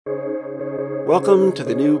Welcome to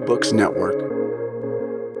the New Books Network.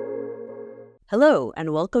 Hello,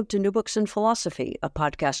 and welcome to New Books in Philosophy, a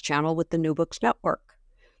podcast channel with the New Books Network.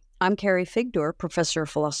 I'm Carrie Figdor, professor of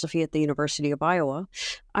philosophy at the University of Iowa.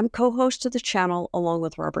 I'm co-host of the channel along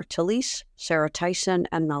with Robert Talisse, Sarah Tyson,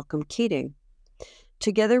 and Malcolm Keating.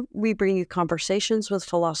 Together, we bring you conversations with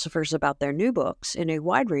philosophers about their new books in a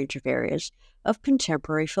wide range of areas of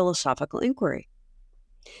contemporary philosophical inquiry.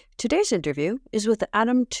 Today's interview is with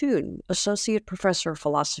Adam Toon, Associate Professor of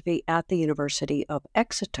Philosophy at the University of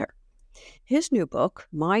Exeter. His new book,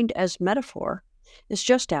 Mind as Metaphor, is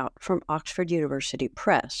just out from Oxford University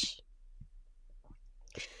Press.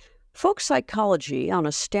 Folk psychology on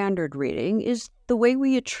a standard reading is the way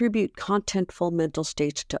we attribute contentful mental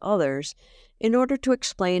states to others in order to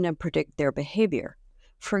explain and predict their behavior.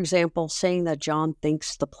 For example, saying that John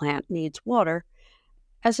thinks the plant needs water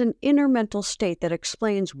as an inner mental state that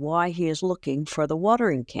explains why he is looking for the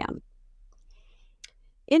watering can.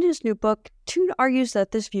 In his new book, Toon argues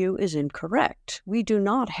that this view is incorrect. We do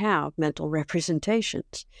not have mental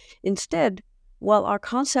representations. Instead, while our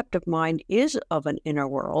concept of mind is of an inner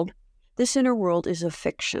world, this inner world is a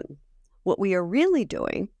fiction. What we are really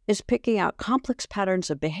doing is picking out complex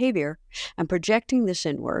patterns of behavior and projecting this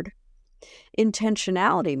inward.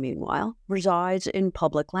 Intentionality, meanwhile, resides in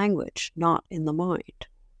public language, not in the mind.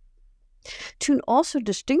 Toon also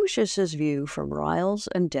distinguishes his view from Ryle's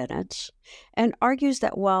and Dennett's and argues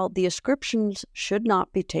that while the ascriptions should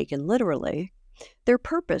not be taken literally, their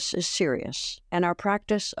purpose is serious and our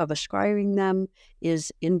practice of ascribing them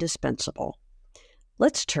is indispensable.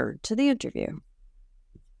 Let's turn to the interview.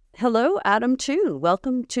 Hello, Adam Toon.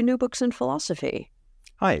 Welcome to New Books in Philosophy.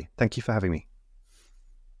 Hi, thank you for having me.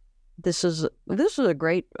 This is a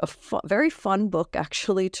great, very fun book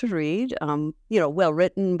actually to read. Well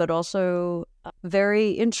written, but also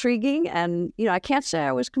very intriguing. And I can't say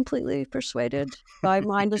I was completely persuaded by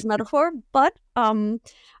Mind as Metaphor, but I'm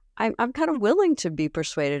kind of willing to be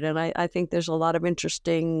persuaded, and I think there's a lot of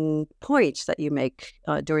interesting points that you make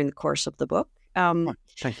during the course of the book.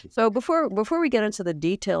 Thank you. So before we get into the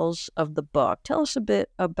details of the book, tell us a bit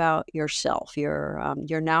about yourself. You're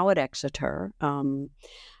now at Exeter.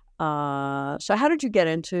 So how did you get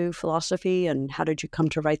into philosophy and how did you come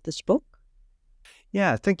to write this book?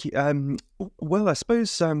 Yeah, thank you. Well, I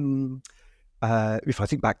suppose if I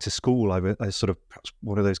think back to school, I was sort of perhaps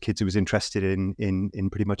one of those kids who was interested in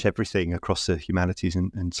pretty much everything across the humanities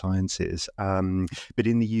and sciences. But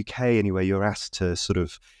in the UK, anyway, you're asked to sort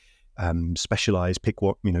of specialise, pick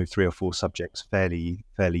 3 or 4 subjects fairly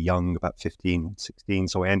young, about 15, 16.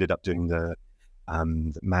 So I ended up doing the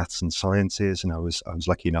maths and sciences, and I was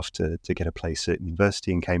lucky enough to get a place at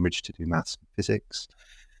university in Cambridge to do maths and physics,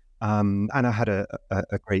 and I had a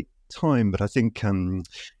great time. But I think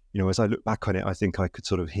as I look back on it, I think I could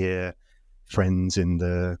sort of hear friends in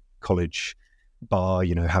the college bar,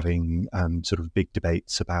 having sort of big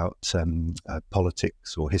debates about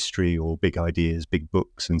politics or history or big ideas, big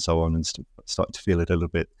books, and so on, and started to feel a little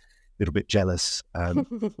bit jealous.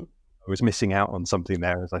 I was missing out on something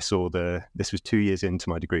there as I saw this was 2 years into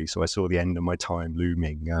my degree, so I saw the end of my time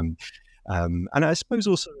looming. And I suppose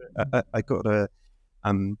also I got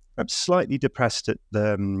I'm slightly depressed at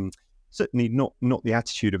certainly not the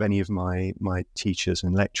attitude of any of my teachers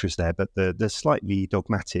and lecturers there, but the slightly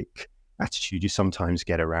dogmatic attitude you sometimes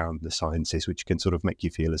get around the sciences, which can sort of make you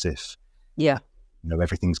feel as if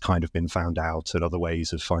everything's kind of been found out, and other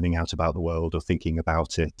ways of finding out about the world or thinking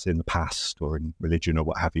about it in the past or in religion or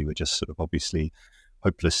what have you are just sort of obviously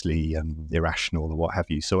hopelessly irrational or what have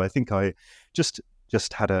you. So I think I just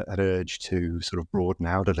had an urge to sort of broaden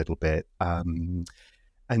out a little bit.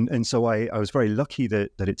 And so I was very lucky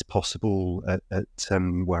that it's possible at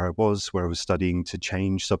where I was studying to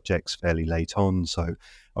change subjects fairly late on. So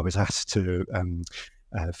I was asked to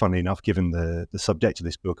funnily enough, given the subject of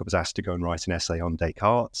this book, I was asked to go and write an essay on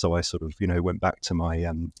Descartes. So I sort of, went back to my,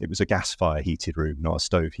 it was a gas fire heated room, not a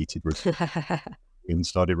stove heated room, and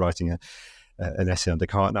started writing an essay on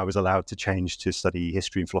Descartes. And I was allowed to change to study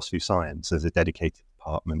history and philosophy of science as a dedicated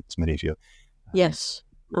department, as many of you. Yes.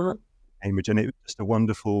 Cambridge. And it was just a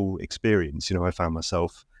wonderful experience. I found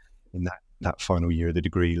myself in that final year of the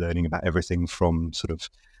degree learning about everything from sort of,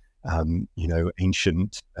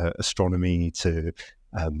 ancient astronomy to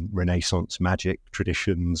Renaissance magic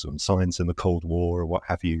traditions and science in the Cold War or what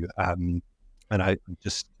have you. And I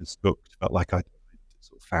just this book felt like I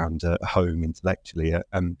sort of found a home intellectually. I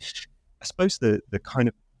suppose the kind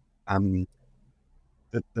of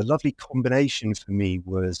the lovely combination for me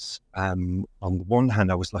was, on the one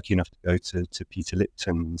hand, I was lucky enough to go to Peter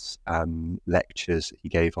Lipton's lectures that he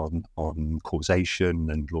gave on causation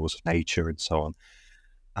and laws of nature and so on.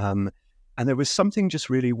 And there was something just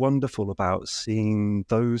really wonderful about seeing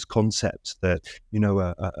those concepts that,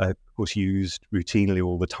 are of course used routinely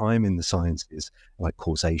all the time in the sciences, like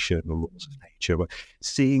causation or laws of nature, but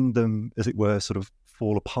seeing them, as it were, sort of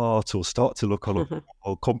fall apart or start to look a lot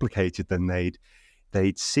more complicated than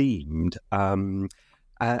they'd seemed.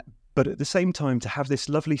 But at the same time, to have this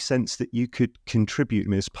lovely sense that you could contribute. I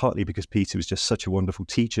mean, it's partly because Peter was just such a wonderful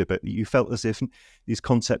teacher, but you felt as if these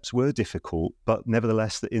concepts were difficult, but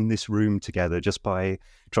nevertheless, that in this room together, just by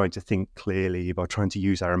trying to think clearly, by trying to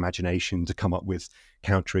use our imagination to come up with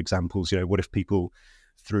counterexamples, what if people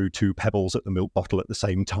threw 2 pebbles at the milk bottle at the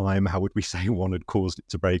same time? How would we say one had caused it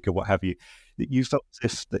to break, or what have you? That you felt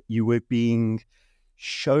as if that you were being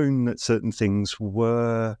shown that certain things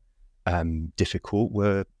were difficult,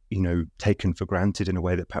 were taken for granted in a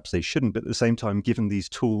way that perhaps they shouldn't, but at the same time given these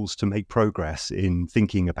tools to make progress in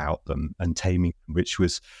thinking about them and taming them, which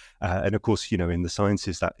was, and of course, in the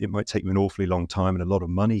sciences that it might take you an awfully long time and a lot of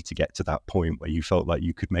money to get to that point where you felt like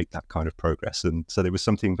you could make that kind of progress. And so there was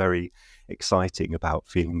something very exciting about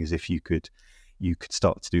feeling as if you could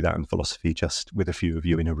start to do that in philosophy just with a few of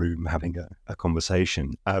you in a room having a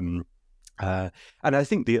conversation. And I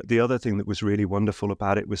think the other thing that was really wonderful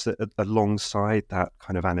about it was that alongside that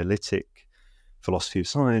kind of analytic philosophy of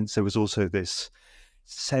science, there was also this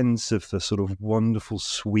sense of the sort of wonderful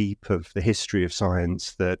sweep of the history of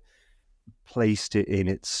science that placed it in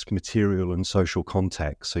its material and social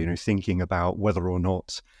context. So, thinking about whether or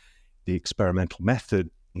not the experimental method,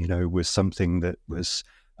 was something that was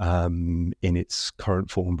in its current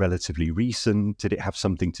form relatively recent. Did it have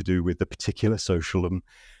something to do with the particular social and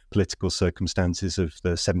political circumstances of the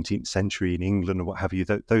 17th century in England or what have you?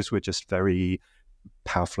 Those were just very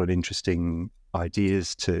powerful and interesting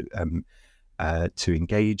ideas to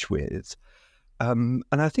engage with. And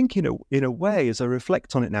I think in a way, as I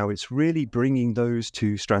reflect on it now, it's really bringing those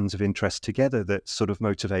 2 strands of interest together that sort of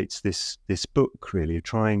motivates this book, really,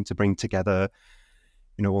 trying to bring together,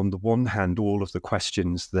 on the one hand, all of the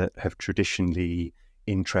questions that have traditionally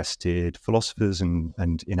interested philosophers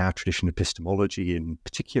and in our tradition, epistemology in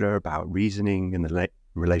particular, about reasoning and the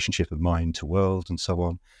relationship of mind to world and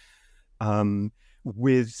so on,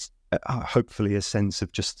 with hopefully a sense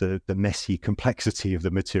of just the messy complexity of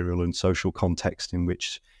the material and social context in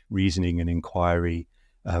which reasoning and inquiry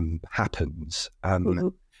happens.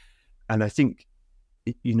 And I think,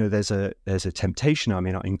 there's a temptation, I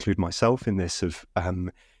mean, I include myself in this, of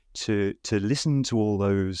to listen to all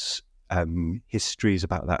those histories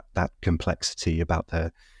about that complexity, about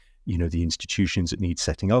the institutions that need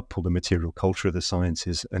setting up, or the material culture of the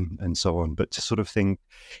sciences and so on, but to sort of think,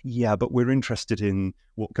 but we're interested in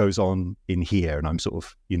what goes on in here. And I'm sort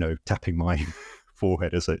of tapping my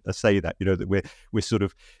forehead as I say that, that we're sort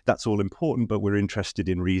of, that's all important, but we're interested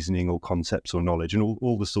in reasoning or concepts or knowledge and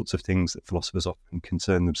all the sorts of things that philosophers often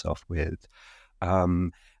concern themselves with.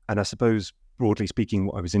 And I suppose, broadly speaking,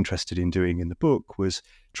 what I was interested in doing in the book was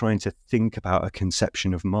trying to think about a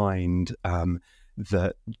conception of mind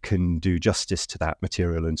that can do justice to that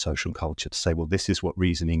material and social culture, to say, well, this is what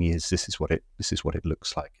reasoning is, this is what it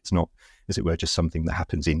looks like. It's not, as it were, just something that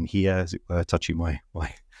happens in here, as it were, touching my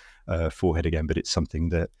forehead again, but it's something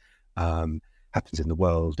that happens in the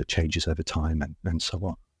world, that changes over time and so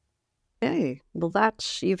on. Okay, well,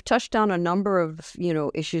 you've touched on a number of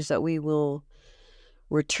issues that we will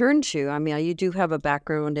return to. I mean, you do have a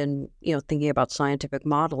background in thinking about scientific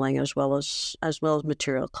modeling as well as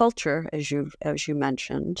material culture, as you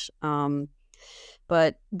mentioned.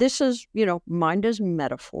 But this is mind as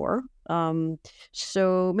metaphor.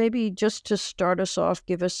 So maybe just to start us off,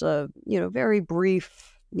 give us a very brief.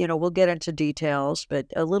 We'll get into details, but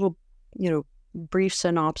a little brief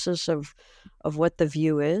synopsis of what the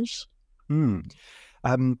view is.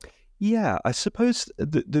 I suppose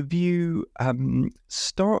the view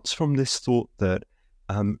starts from this thought that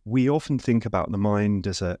we often think about the mind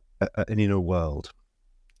as an inner world,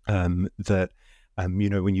 that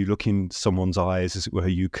when you look in someone's eyes, as it were,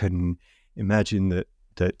 you can imagine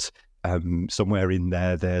that somewhere in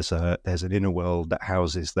there's an inner world that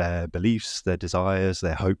houses their beliefs, their desires,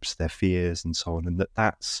 their hopes, their fears, and so on, and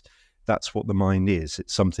that's what the mind is.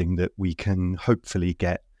 It's something that we can hopefully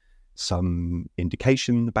get some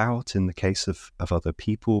indication about in the case of other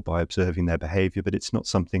people by observing their behavior, but it's not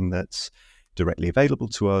something that's directly available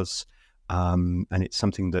to us, and it's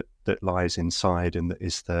something that lies inside and that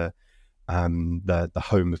is the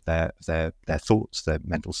home of their thoughts, their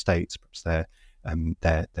mental states, perhaps their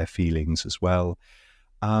feelings as well.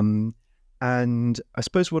 And I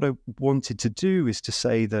suppose what I wanted to do is to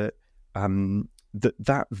say that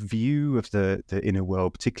that view of the inner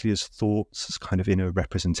world, particularly as thoughts, as kind of inner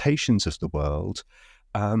representations of the world,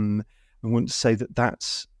 I want to say that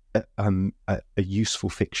that's a useful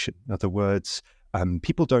fiction. In other words,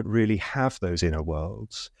 people don't really have those inner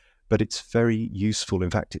worlds, but it's very useful. In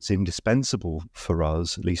fact, it's indispensable for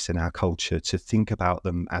us, at least in our culture, to think about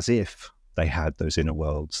them as if they had those inner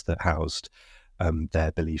worlds that housed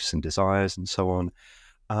their beliefs and desires and so on.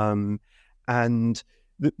 And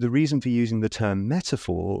the reason for using the term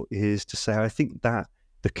metaphor is to say, I think that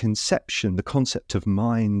the concept of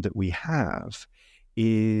mind that we have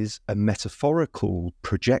is a metaphorical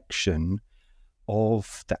projection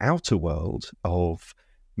of the outer world, of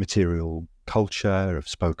material culture, of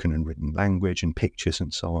spoken and written language and pictures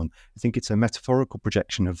and so on. I think it's a metaphorical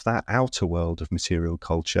projection of that outer world of material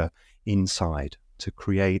culture inside, to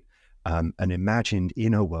create an imagined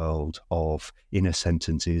inner world of inner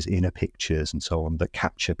sentences, inner pictures and so on that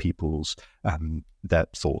capture people's their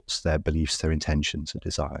thoughts, their beliefs, their intentions and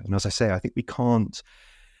desire. And as I say, I think we can't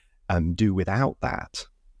do without that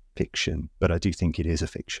fiction, but I do think it is a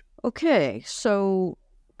fiction. Okay, so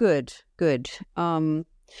good.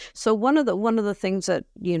 So one of the things that,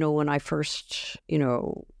 when I first, when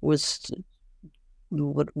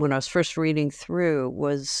I was first reading through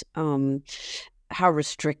was how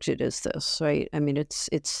restricted is this, right? I mean, it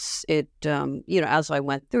as I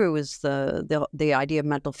went through, is the idea of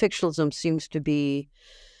mental fictionalism seems to be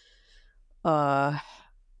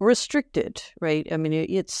restricted, right? I mean,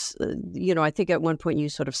 it's I think at one point you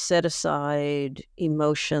sort of set aside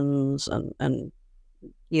emotions and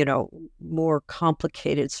more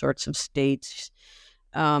complicated sorts of states,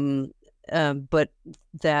 but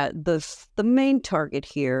that the main target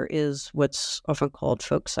here is what's often called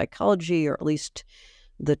folk psychology, or at least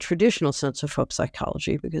the traditional sense of folk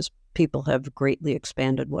psychology, because people have greatly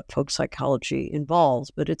expanded what folk psychology involves.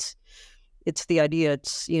 But it's the idea.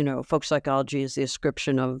 It's folk psychology is the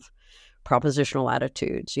ascription of propositional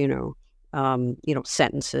attitudes.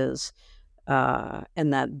 Sentences,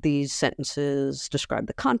 and that these sentences describe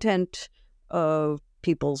the content of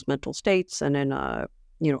people's mental states, and in a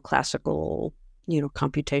classical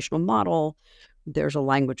computational model, there's a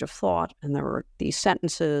language of thought, and there are these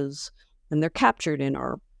sentences, and they're captured in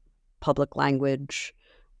our public language,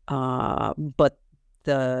 but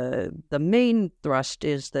the main thrust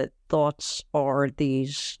is that thoughts are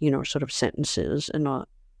these sort of sentences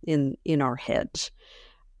in our heads,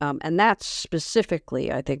 and that's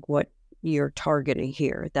specifically, I think, what you're targeting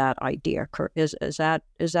here. That idea is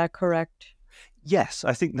that correct? Yes,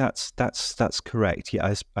 I think that's correct.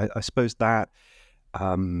 Yeah, I suppose that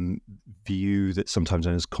view that sometimes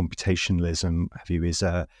known as computationalism view is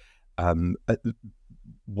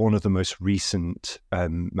one of the most recent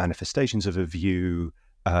manifestations of a view,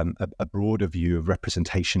 a broader view of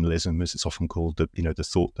representationalism, as it's often called. The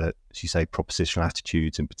thought that, as you say, propositional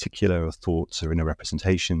attitudes in particular, or thoughts or inner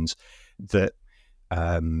representations, that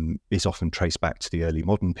is often traced back to the early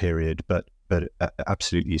modern period, but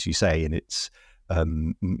absolutely, as you say, in its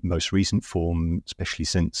most recent form, especially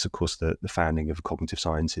since, of course, the founding of cognitive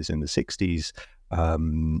sciences in the 60s,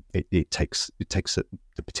 it takes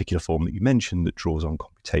the particular form that you mentioned that draws on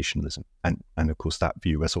computationalism, and of course that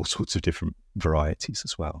view has all sorts of different varieties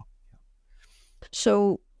as well.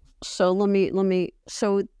 So let me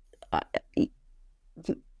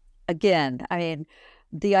again, I mean,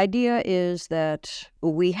 the idea is that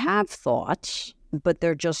we have thoughts, but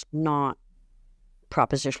they're just not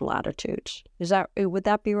propositional attitudes. Would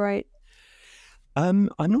that be right? I'm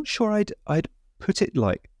not sure I'd put it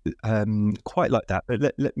like quite like that, but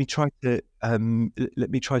let me try to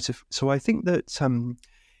so I think that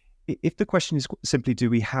if the question is simply, do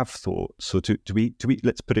we have thoughts, or do we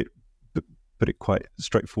let's put it quite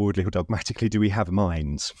straightforwardly or dogmatically, do we have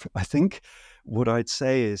minds? I think what I'd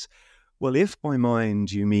say is, well, if by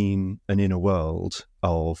mind you mean an inner world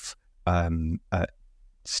of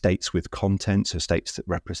states with content, so states that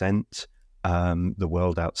represent the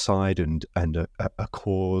world outside and are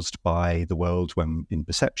caused by the world when in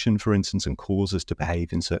perception, for instance, and cause us to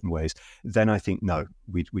behave in certain ways, then I think no,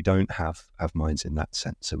 we don't have minds in that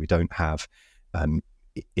sense. So we don't have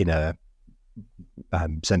inner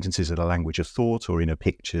sentences in a language of thought, or inner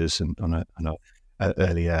pictures, and on a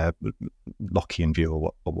earlier Lockean view,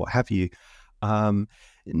 or what have you.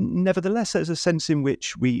 Nevertheless, there's a sense in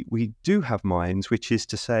which we do have minds, which is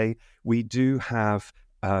to say, we do have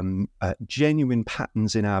genuine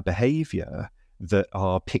patterns in our behavior that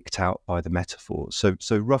are picked out by the metaphors.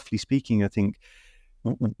 So roughly speaking, I think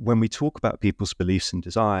when we talk about people's beliefs and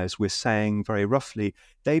desires, we're saying very roughly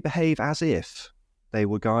they behave as if they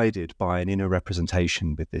were guided by an inner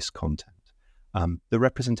representation with this content. The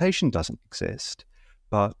representation doesn't exist,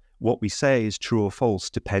 but what we say is true or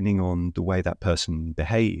false depending on the way that person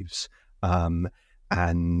behaves.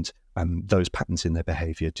 and those patterns in their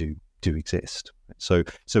behavior do exist. So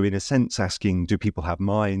in a sense, asking, do people have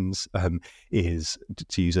minds, is,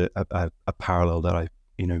 to use a parallel that I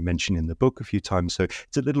mention in the book a few times. So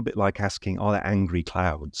it's a little bit like asking, are there angry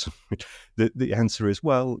clouds? The answer is,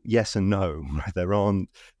 well, yes and no. There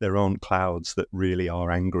aren't clouds that really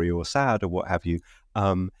are angry or sad or what have you.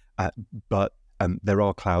 But there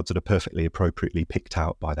are clouds that are perfectly appropriately picked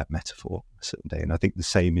out by that metaphor a certain day. And I think the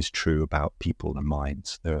same is true about people and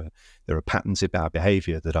minds. There are patterns of our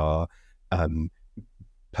behavior that are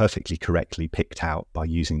perfectly correctly picked out by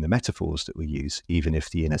using the metaphors that we use, even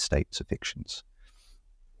if the inner states are fictions.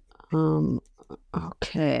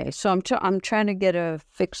 Okay, so I'm trying to get a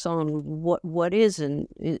fix on what is, and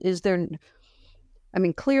is there? I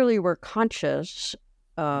mean, clearly we're conscious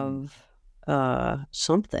of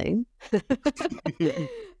something,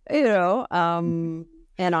 and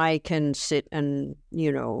I can sit and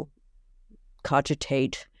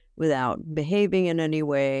cogitate without behaving in any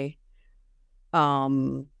way,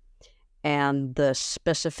 and the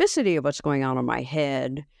specificity of what's going on in my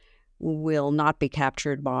head will not be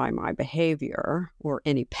captured by my behavior or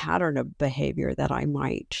any pattern of behavior that I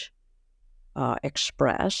might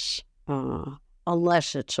express,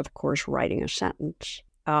 unless it's, of course, writing a sentence.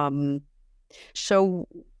 So,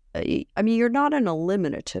 I mean, you're not an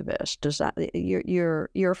eliminativist. Does that you're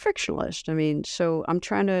a fictionalist? I mean, so I'm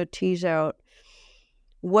trying to tease out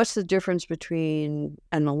what's the difference between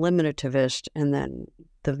an eliminativist and then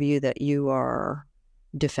the view that you are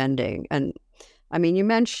defending. And I mean, you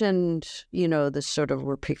mentioned, this sort of,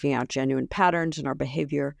 we're picking out genuine patterns in our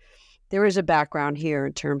behavior. There is a background here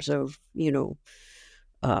in terms of,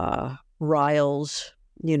 Ryle's,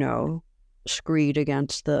 screed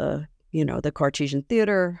against the Cartesian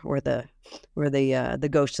theater or the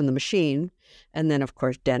ghost in the machine. And then, of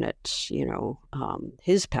course, Dennett's,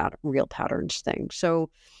 his real patterns thing. So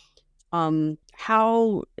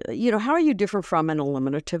how are you different from an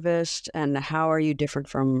eliminativist, and how are you different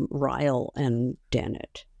from Ryle and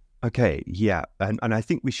Dennett? Okay, yeah, and I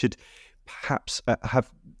think we should perhaps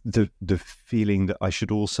have the feeling that I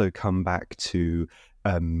should also come back to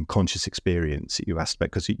conscious experience that you asked about,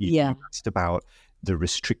 because you asked about the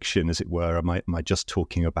restriction, as it were. Am I just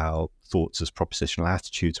talking about thoughts as propositional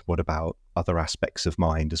attitudes? What about other aspects of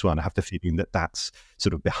mind as well? And I have the feeling that that's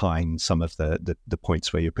sort of behind some of the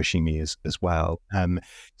points where you're pushing me as well.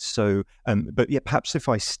 But yeah, perhaps if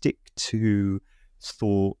I stick to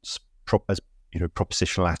thoughts as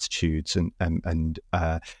propositional attitudes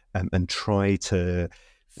and try to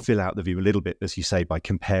fill out the view a little bit, as you say, by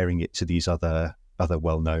comparing it to these other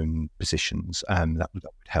well-known positions, that would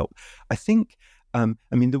help. I think.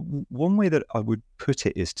 The one way that I would put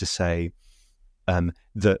it is to say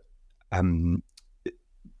that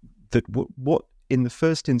what in the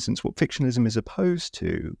first instance, what fictionalism is opposed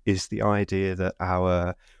to is the idea that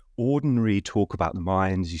our ordinary talk about the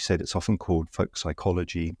mind, as you said, it's often called folk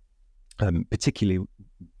psychology, particularly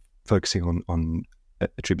focusing on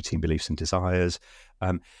attributing beliefs and desires.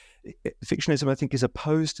 Fictionalism, I think, is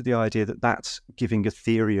opposed to the idea that that's giving a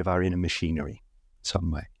theory of our inner machinery in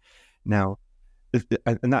some way. Now,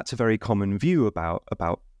 and that's a very common view about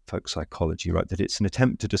folk psychology, right? That it's an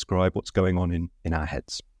attempt to describe what's going on in our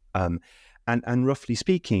heads. And roughly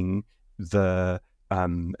speaking,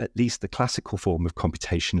 at least the classical form of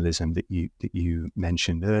computationalism that you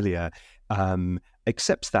mentioned earlier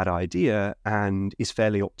accepts that idea and is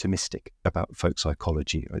fairly optimistic about folk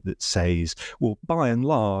psychology, right? That says, well, by and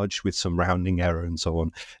large, with some rounding error and so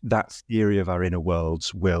on, that theory of our inner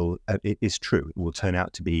worlds it is true. It will turn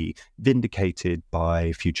out to be vindicated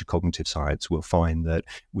by future cognitive science. We'll find that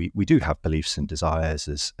we do have beliefs and desires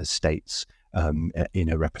as states,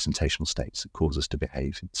 inner representational states that cause us to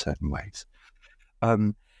behave in certain ways.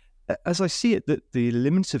 As I see it, that the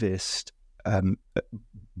eliminativist,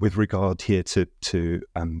 with regard here to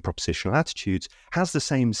propositional attitudes, has the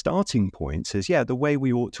same starting point as, the way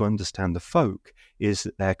we ought to understand the folk is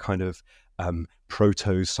that they're kind of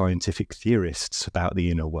proto-scientific theorists about the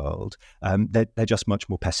inner world. They're just much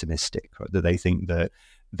more pessimistic, right? That they think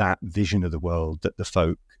that vision of the world that the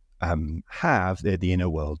folk have, the inner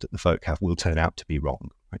world that the folk have, will turn out to be wrong.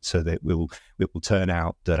 Right? So that it will turn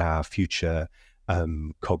out that our future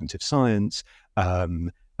cognitive science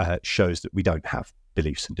shows that we don't have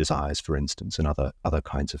beliefs and desires, for instance, and other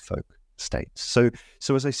kinds of folk states.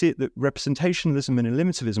 So as I see it, that representationalism and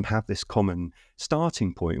eliminativism have this common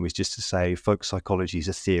starting point, which is to say folk psychology is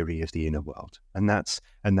a theory of the inner world, and that's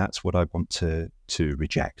what I want to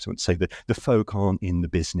reject. I want to say that the folk aren't in the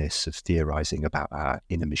business of theorizing about our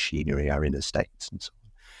inner machinery, our inner states, and so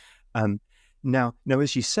on. Now,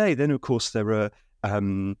 as you say, then of course there are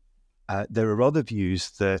there are other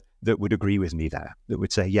views that would agree with me there, that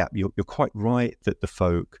would say, yeah, you're quite right that the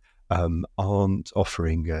folk aren't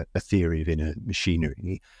offering a theory of inner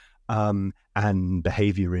machinery, and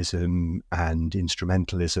behaviorism and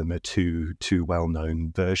instrumentalism are two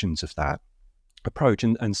well-known versions of that approach,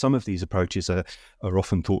 and some of these approaches are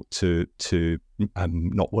often thought to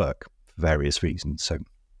not work for various reasons. So,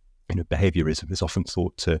 behaviorism is often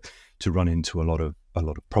thought to run into a lot of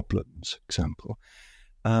problems. For example,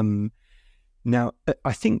 now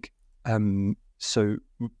I think so.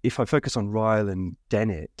 If I focus on Ryle and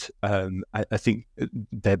Dennett, I think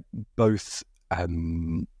they're both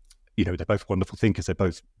they're both wonderful thinkers. They're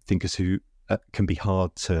both thinkers who can be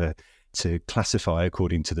hard to classify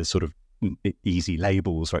according to the sort of easy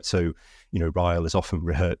labels, right? So, Ryle is often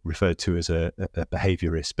referred to as a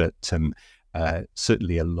behaviorist, but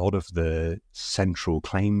certainly a lot of the central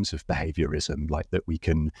claims of behaviorism, like that we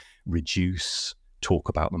can reduce talk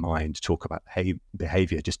about the mind, talk about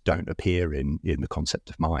behavior, just don't appear in the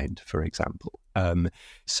concept of mind, for example.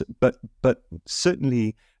 But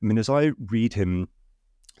certainly, I mean, as I read him,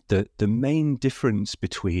 the main difference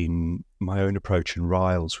between my own approach and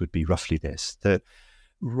Ryle's would be roughly this: that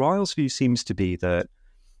Ryle's view seems to be that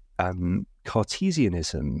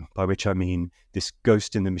Cartesianism, by which I mean this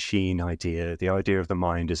ghost in the machine idea, the idea of the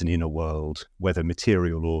mind as an inner world, whether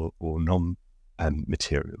material or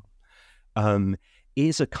non-material,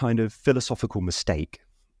 is a kind of philosophical mistake.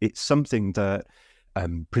 It's something that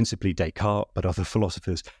principally Descartes, but other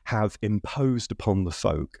philosophers have imposed upon the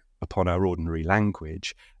folk, upon our ordinary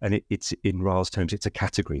language, and it's, in Ryle's terms, it's a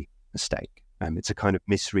category mistake. It's a kind of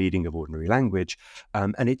misreading of ordinary language,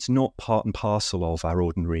 and it's not part and parcel of our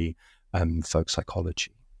ordinary folk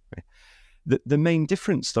psychology. Right? The main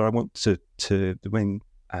difference that I want to the main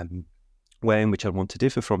way in which I want to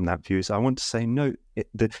differ from that view is I want to say, no,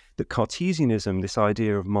 the Cartesianism, this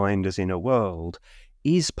idea of mind as inner world,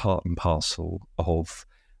 is part and parcel of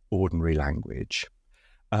ordinary language.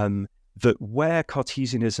 That where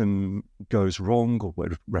Cartesianism goes wrong, or where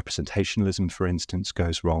representationalism, for instance,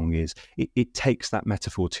 goes wrong, is it takes that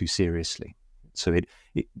metaphor too seriously. So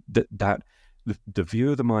the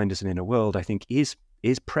view of the mind as an inner world, I think, is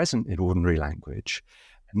present in ordinary language,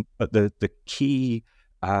 but the key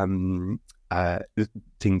thing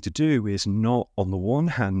to do is not, on the one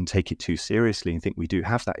hand, take it too seriously and think we do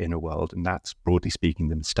have that inner world, and that's, broadly speaking,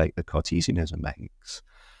 the mistake that Cartesianism makes.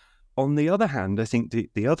 On the other hand, I think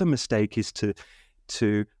the other mistake is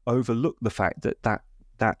to overlook the fact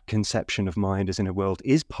that conception of mind as inner world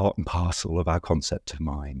is part and parcel of our concept of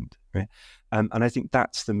mind. Right? And I think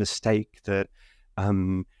that's the mistake that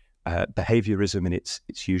behaviorism in its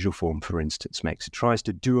usual form, for instance, makes. It tries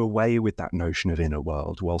to do away with that notion of inner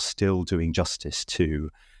world while still doing justice to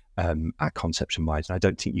our concept of mind. And I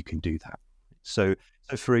don't think you can do that. So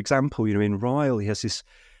for example, in Ryle, he has this.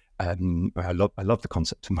 I love the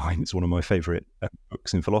concept of mind. It's one of my favorite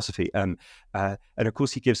books in philosophy. And of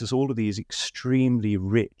course, he gives us all of these extremely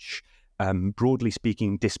rich, broadly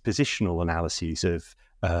speaking, dispositional analyses of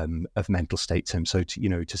mental states. And so,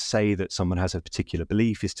 to say that someone has a particular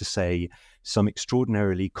belief is to say some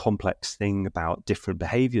extraordinarily complex thing about different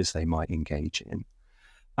behaviors they might engage in.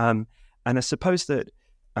 And I suppose that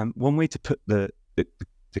one way to put the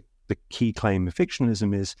key claim of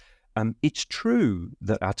fictionalism is, it's true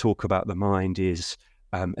that our talk about the mind is,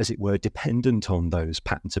 as it were, dependent on those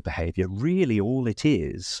patterns of behavior. Really, all it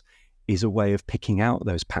is a way of picking out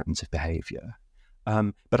those patterns of behavior.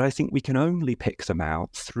 But I think we can only pick them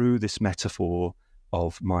out through this metaphor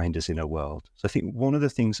of mind as inner world. So I think one of the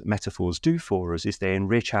things that metaphors do for us is they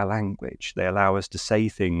enrich our language. They allow us to say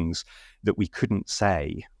things that we couldn't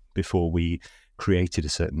say before we created a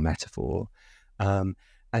certain metaphor.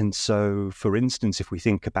 And so, for instance, if we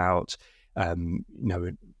think about, an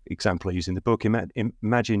example I use in the book,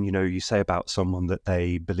 imagine, you say about someone that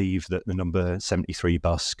they believe that the number 73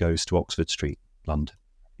 bus goes to Oxford Street, London.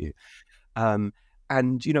 And,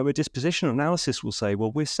 a dispositional analysis will say,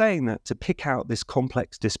 well, we're saying that to pick out this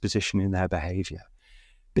complex disposition in their behavior.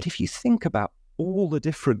 But if you think about all the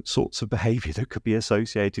different sorts of behavior that could be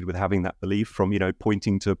associated with having that belief, from,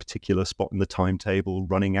 pointing to a particular spot in the timetable,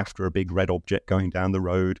 running after a big red object going down the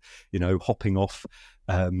road, hopping off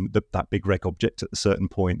that big red object at a certain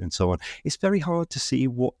point, and so on. It's very hard to see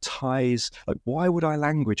what ties, like, why would our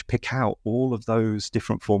language pick out all of those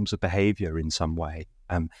different forms of behavior in some way?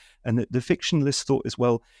 And the fictionalists thought as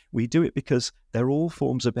well, we do it because they're all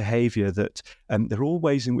forms of behavior that they're all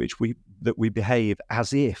ways in which we behave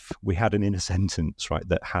as if we had an inner sentence, right,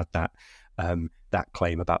 that had that that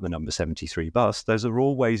claim about the number 73 bus. Those are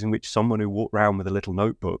all ways in which someone who walked around with a little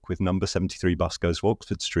notebook with number 73 bus goes to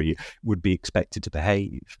Oxford Street would be expected to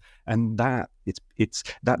behave. And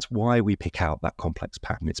that's why we pick out that complex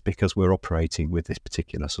pattern. It's because we're operating with this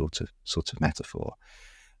particular sort of metaphor.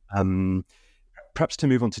 Perhaps to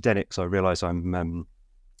move on to Dennett, because I realise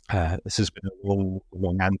this has been a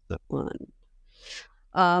long answer.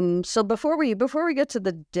 So before we get to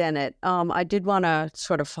the Dennett, I did want to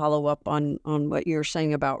sort of follow up on what you're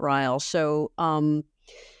saying about Ryle. So the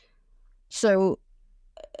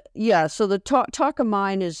talk of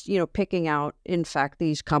mind is, picking out, in fact,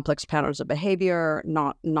 these complex patterns of behavior,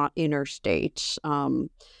 not inner states.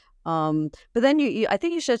 But then I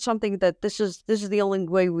think you said something that this is the only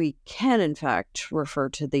way we can, in fact, refer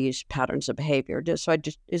to these patterns of behavior. Is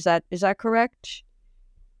that correct?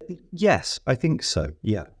 Yes, I think so.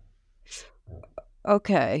 Yeah.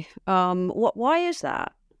 Okay. Why is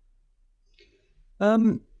that?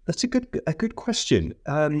 That's a good question.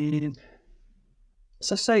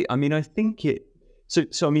 So say, I think it.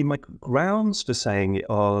 So my grounds for saying it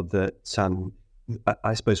are that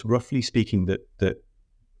I suppose, roughly speaking, that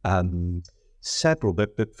several,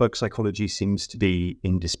 but folk psychology seems to be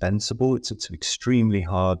indispensable. It's extremely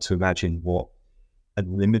hard to imagine what a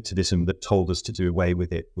limitedism that told us to do away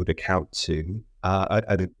with it would amount to,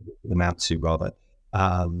 rather.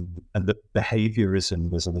 And that behaviorism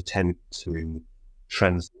was an attempt to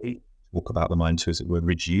translate, talk about the mind to, as it were,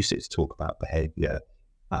 reduce it to talk about behavior,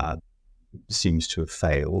 seems to have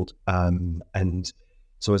failed. And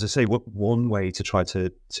so, as I say, one way to try to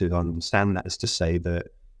understand that is to say that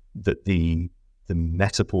the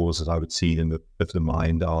metaphors, as I would see them, of the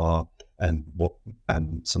mind are what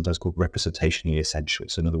sometimes called representationally essential.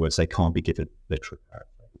 So in other words, they can't be given literal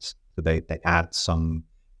characters. So they add some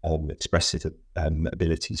expressive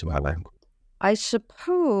ability to our language. I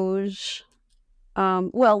suppose.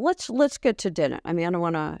 Well, let's get to Dennett. I don't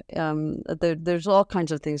want to. There's all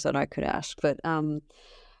kinds of things that I could ask, but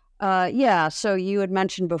So you had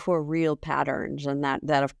mentioned before real patterns, and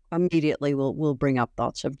that immediately will bring up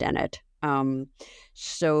thoughts of Dennett. How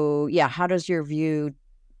does your view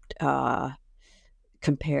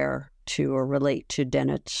compare to or relate to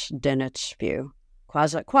Dennett's view?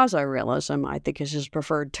 Quasi-realism, I think, is his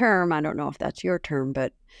preferred term. I don't know if that's your term,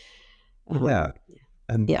 but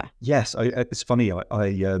yes, it's funny. I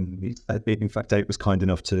in fact, Dave was kind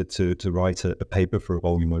enough to write a paper for a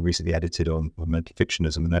volume I recently edited on mental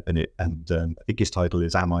fictionalism, and I think his title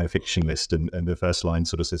is "Am I a Fictionalist?" and the first line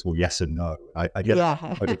sort of says, "Well, yes and no." I guess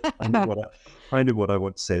kind of what I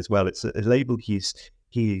want to say as well. It's a label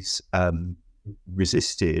he's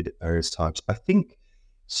resisted various times. I think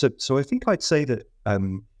so. So I think I'd say that.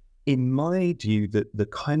 In my view, that the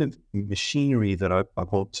kind of machinery that I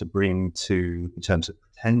want to bring to, in terms of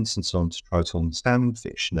pretense and so on, to try to understand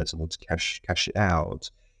fictionalism or to cash it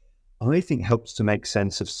out, I think helps to make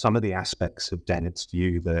sense of some of the aspects of Dennett's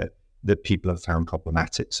view that people have found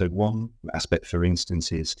problematic. So one aspect, for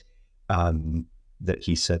instance, is that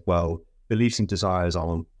he said, well, beliefs and desires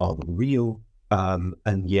aren't real,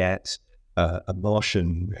 and yet a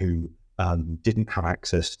Martian who didn't have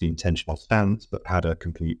access to the intentional stance, but had a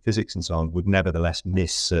complete physics and so on, would nevertheless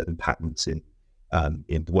miss certain patterns in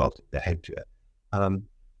the world of behavior.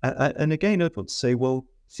 And again, I'd want to say, well,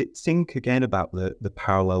 think again about the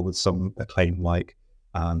parallel with a claim like,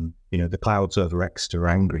 the clouds over Exeter are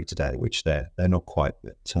angry today, which they're not quite.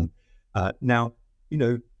 But now,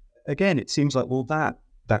 again, it seems like, well, that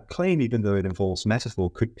claim, even though it involves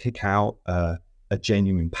metaphor, could pick out a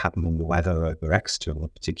genuine pattern in the weather over Exeter on a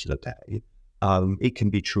particular day. It can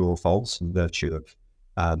be true or false in virtue of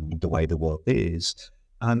the way the world is.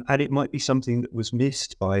 And it might be something that was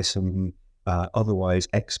missed by some otherwise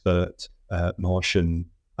expert Martian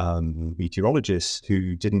meteorologists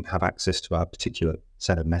who didn't have access to our particular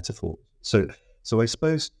set of metaphors. So I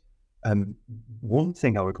suppose one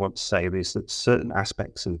thing I would want to say is that certain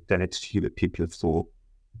aspects of Dennett's view that people have thought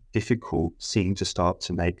difficult seem to start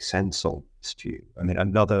to make sense of this view.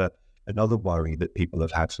 Another worry that people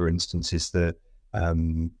have had, for instance, is that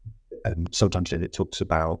sometimes it talks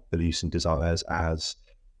about beliefs and desires as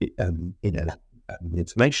in an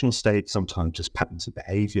informational state, sometimes just patterns of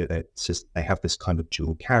behavior. They have this kind of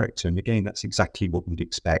dual character. And again, that's exactly what we'd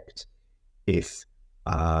expect if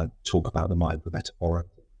talk about the mind were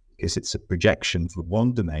metaphorical, because it's a projection from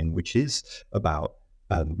one domain, which is about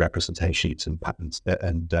representations and patterns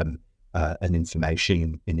and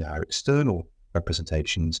information in our external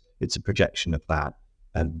representations. It's a projection of that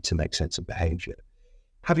to make sense of behavior.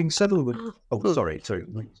 Having said all that, sorry.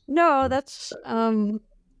 No, that's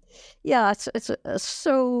it's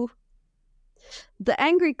so. The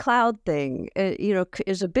angry cloud thing,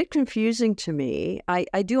 is a bit confusing to me.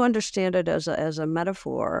 I do understand it as a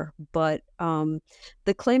metaphor, but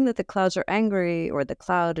the claim that the clouds are angry or the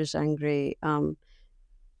cloud is angry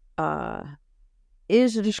uh,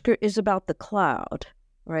 is about the cloud,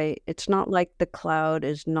 right? It's not like the cloud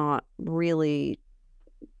is not really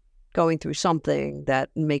going through something that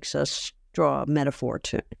makes us draw a metaphor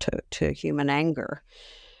to human anger.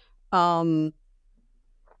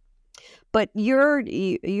 But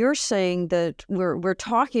you're saying that we're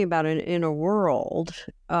talking about an inner world,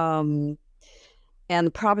 and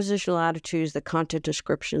the propositional attitudes, the content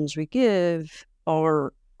descriptions we give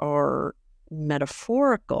are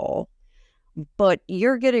metaphorical, but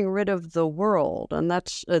you're getting rid of the world, and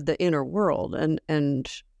that's the inner world, and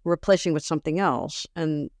replacing with something else,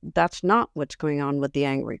 and that's not what's going on with the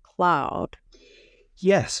angry cloud.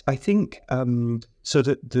 Yes, I think so.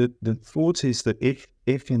 The thought is that if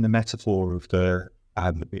in the metaphor of the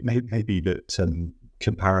maybe that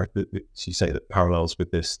as you say, that parallels with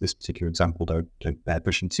this particular example don't bear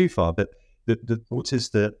pushing too far, but the thought is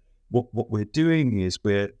that what we're doing is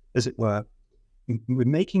we're, as it were, we're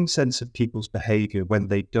making sense of people's behavior when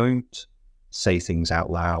they don't say things out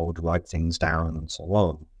loud, write things down, and so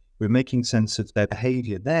on. We're making sense of their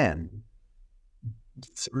behavior then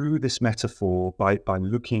through this metaphor by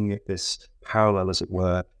looking at this parallel, as it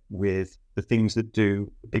were, with the things that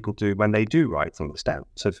people do when they do write things down.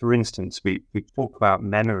 So, for instance, we talk about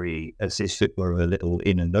memory as if it were a little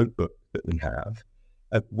inner notebook that we have.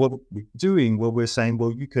 What we're doing, we're saying,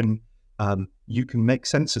 well, you can make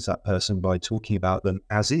sense of that person by talking about them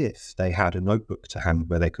as if they had a notebook to hand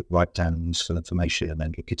where they could write down useful information and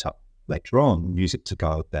then look it up later on and use it to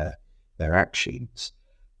guide their actions.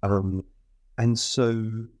 And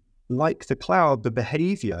so, like the cloud, the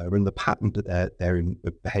behavior and the pattern that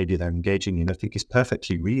the behavior they're engaging in, I think, is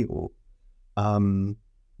perfectly real.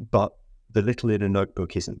 But the little inner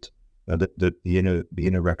notebook isn't. The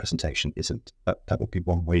inner representation isn't. That would be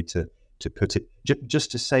one way to put it.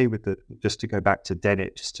 Just to say just to go back to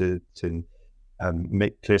Dennett, just to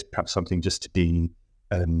make clear perhaps something just to be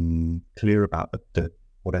clear about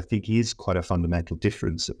what I think is quite a fundamental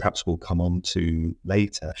difference that perhaps we'll come on to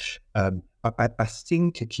later. I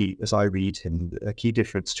think as I read him, a key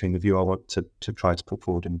difference between the view I want to try to put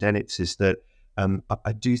forward in Dennett's is that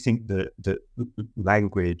I do think that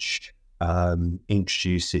language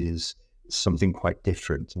introduces something quite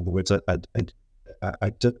different. In other words, I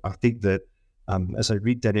think that as I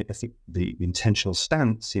read Dennett, I think the intentional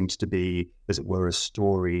stance seems to be, as it were, a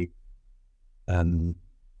story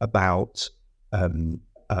about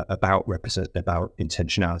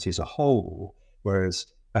intentionality as a whole, whereas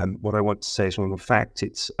what I want to say is, well, in fact,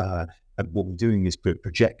 it's what we're doing is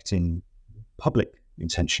projecting public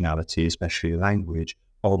intentionality, especially language,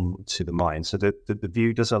 onto the mind. So the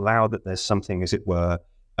view does allow that there's something, as it were,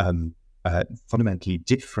 fundamentally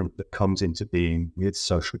different that comes into being with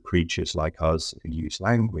social creatures like us who use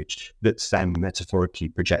language that's then metaphorically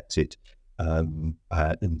projected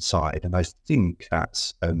inside. And I think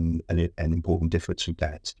that's an important difference with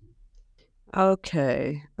that.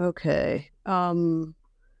 Okay.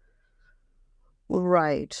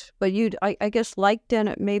 Right. But I guess like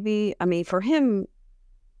Dennett, maybe, I mean, for him,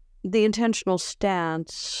 the intentional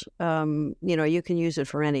stance, you can use it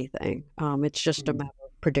for anything. It's just a matter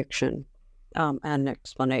of prediction and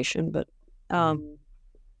explanation. But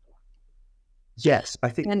yes, I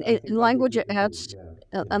think, and language adds,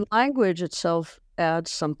 and language itself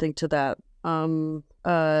adds something to that.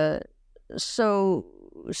 So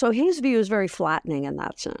his view is very flattening in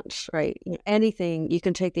that sense, right? Anything, you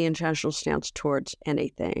can take the intentional stance towards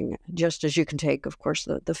anything, just as you can take, of course,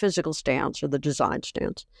 the physical stance or the design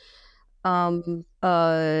stance.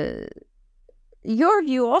 Your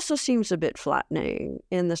view also seems a bit flattening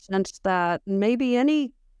in the sense that maybe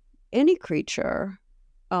any creature,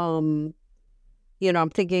 I'm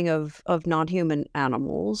thinking of non-human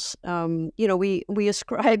animals, we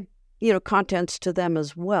ascribe, contents to them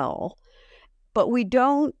as well. But we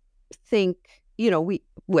don't think, I mean,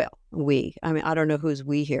 I don't know who's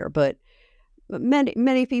we here, but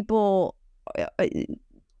many people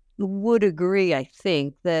would agree, I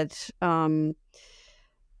think, that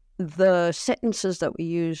the sentences that we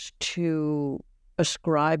use to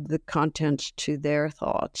ascribe the contents to their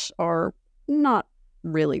thoughts are not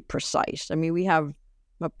really precise. I mean, we have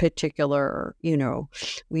a particular, we know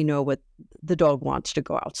what the dog wants to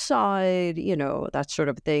go outside, that sort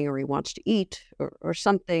of thing, or he wants to eat or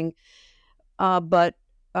something. But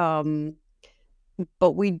we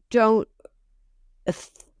don't,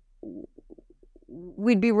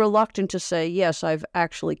 we'd be reluctant to say, yes, I've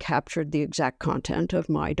actually captured the exact content of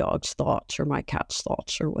my dog's thoughts or my cat's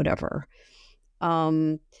thoughts or whatever.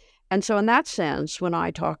 And so in that sense, when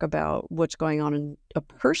I talk about what's going on in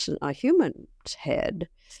a human's head,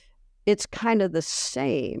 it's kind of the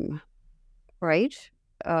same, right?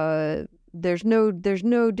 There's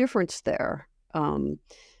no difference there.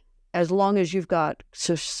 As long as you've got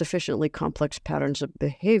sufficiently complex patterns of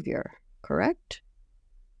behavior, correct?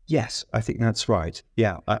 Yes, I think that's right.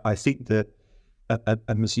 Yeah, I think that,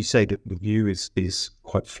 as you say, that the view is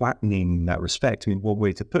quite flattening in that respect. I mean, one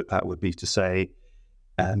way to put that would be to say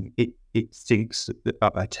it thinks that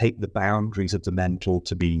I take the boundaries of the mental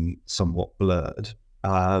to be somewhat blurred,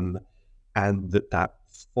 and that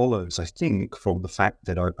follows, I think, from the fact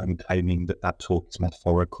that I'm claiming that talk is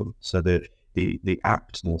metaphorical. So that the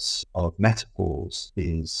aptness of metaphors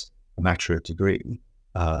is a matter of degree,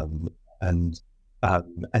 and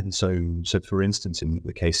so for instance, in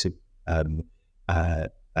the case of a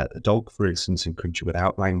dog, for instance, in Creature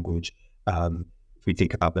Without Language, if we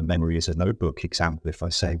think about the memory as a notebook example, if I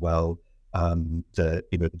say, well,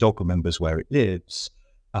 the dog remembers where it lives,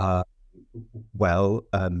 what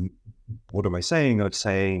am I saying? I'm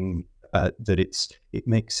saying that it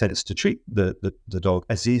makes sense to treat the dog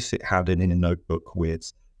as if it had an inner notebook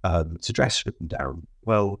with its address written down.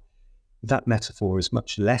 Well, that metaphor is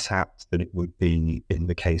much less apt than it would be in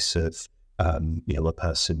the case of a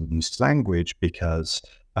person who uses language, because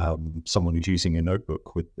someone who's using a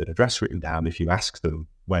notebook with an address written down, if you ask them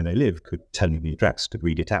where they live, could tell you the address, could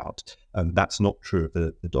read it out. That's not true of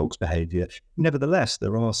the dog's behavior. Nevertheless,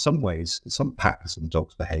 there are some patterns in the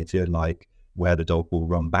dog's behavior, like where the dog will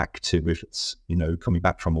run back to if it's coming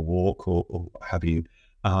back from a walk or what have you,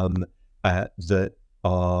 that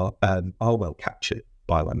are well captured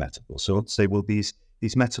by my metaphor. So I'd say, well, these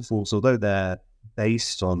metaphors, although they're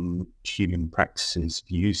based on human practices of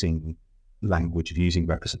using language, of using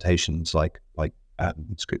representations like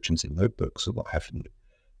inscriptions in notebooks or what have you,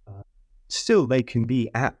 still they can be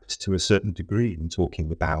apt to a certain degree in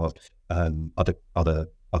talking about other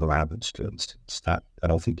animals, for instance. That I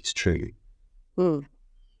don't think is true.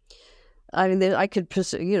 I mean, I could,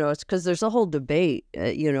 it's because there's a whole debate,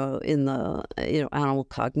 in the, animal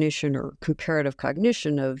cognition or comparative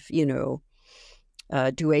cognition of,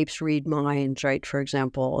 do apes read minds, right? For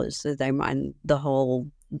example, is that they mind the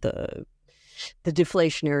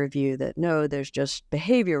deflationary view that no, there's just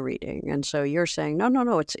behavior reading. And so you're saying,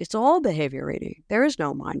 no, it's all behavior reading. There is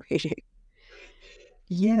no mind reading.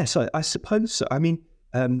 Yes, I suppose so. I mean,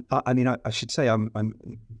 I should say I'm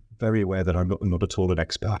very aware that I'm not at all an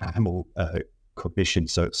expert on animal cognition.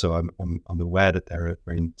 So I'm aware that there are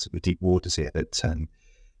very sort of deep waters here that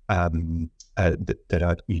I need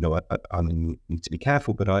to be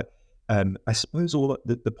careful. But I suppose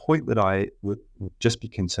the point that I would just be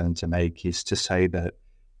concerned to make is to say that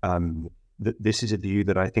that this is a view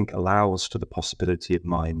that I think allows for the possibility of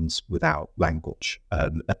minds without language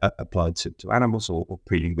applied to animals or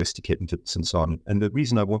pre-linguistic infants and so on. And the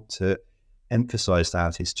reason I want to emphasize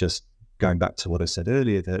that is just going back to what I said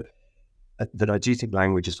earlier, that I do think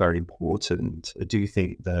language is very important. I do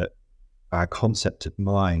think that our concept of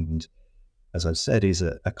mind, as I've said, is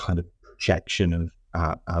a kind of projection of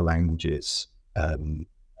our languages and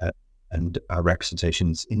our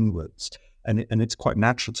representations inwards. And it's quite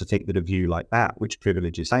natural to think that a view like that, which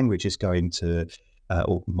privileges language, is going to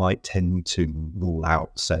or might tend to rule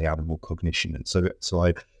out, say, animal cognition. And so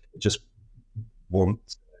I just want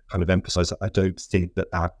to kind of emphasize that I don't think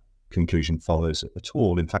that conclusion follows at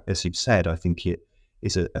all. In fact, as you've said, I think it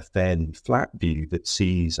is a fairly flat view that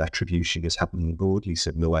sees attribution as happening broadly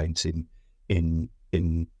similar ways in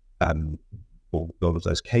all of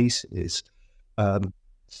those cases.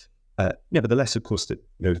 Nevertheless, of course, that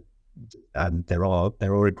there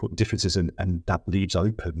are important differences, and that leaves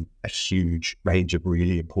open a huge range of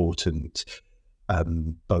really important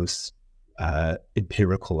both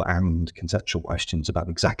empirical and conceptual questions about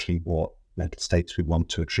exactly what mental states we want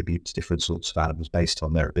to attribute to different sorts of animals based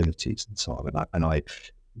on their abilities and so on. And I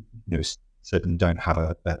certainly don't have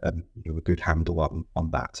a good handle on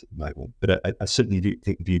that at the moment. But I certainly do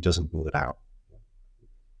think the view doesn't rule it out,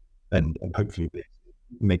 and hopefully it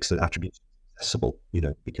makes the attributes accessible,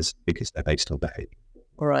 because they're based on behavior.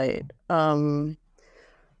 Right. I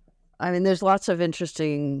mean, there's lots of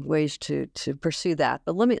interesting ways to pursue that.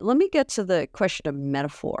 But let me get to the question of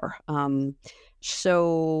metaphor.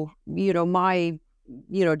 So,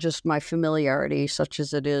 just my familiarity, such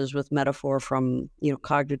as it is with metaphor from,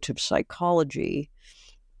 cognitive psychology,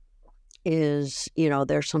 is,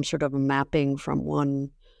 there's some sort of a mapping from one,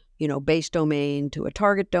 base domain to a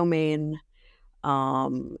target domain.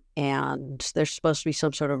 And there's supposed to be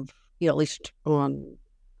some sort of, at least on,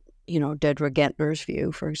 Dedra Gentner's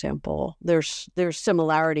view, for example, there's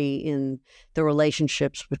similarity in the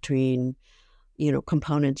relationships between,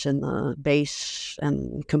 components in the base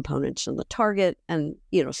and components in the target, and,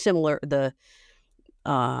 similar,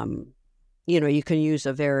 you can use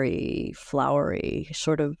a very flowery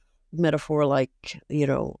sort of metaphor like,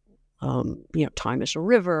 time is a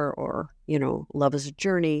river, or, love is a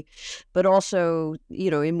journey. But also,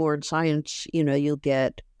 in modern science, you'll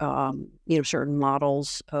get, certain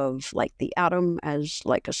models of like the atom as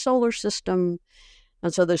like a solar system.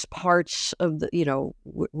 And so there's parts of the,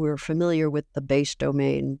 we're familiar with the base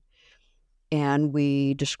domain, and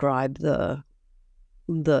we describe the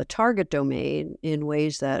target domain in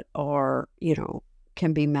ways that are,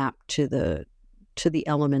 can be mapped to the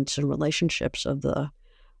elements and relationships of the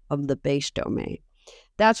base domain.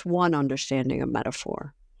 That's one understanding of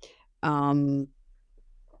metaphor,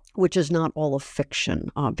 which is not all of fiction,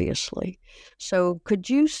 obviously. So could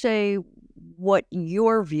you say what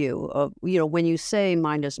your view of, when you say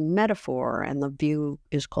mind is metaphor and the view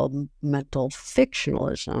is called mental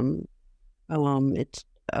fictionalism,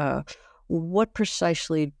 what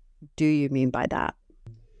precisely do you mean by that?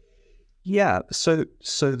 Yeah, so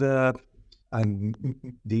the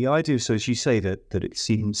idea, so as you say, that it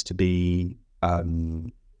seems to be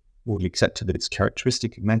broadly accepted that it's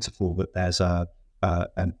characteristic of metaphor that there's a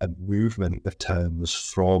movement of terms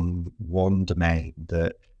from one domain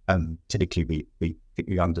that typically we think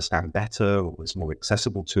we understand better or is more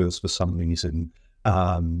accessible to us for some reason,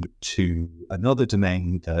 to another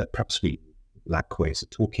domain that perhaps we lack ways of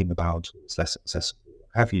talking about, or is less accessible,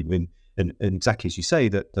 have you? And exactly as you say,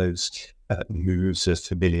 that those moves are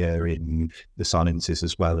familiar in the sciences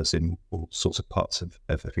as well as in all sorts of parts of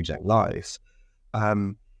everyday life.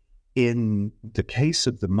 In the case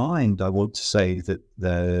of the mind, I want to say that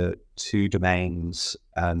the two domains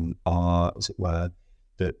are, as it were,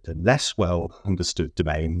 the less well understood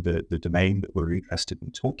domain. The domain that we're interested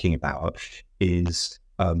in talking about is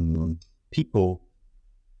people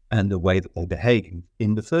and the way that they behave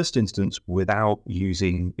in the first instance without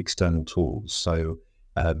using external tools. So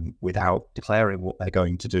without declaring what they're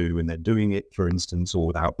going to do and then doing it, for instance, or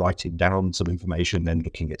without writing down some information, then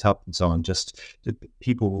looking it up and so on, just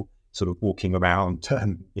people sort of walking around,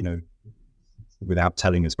 without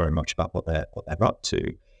telling us very much about what they're up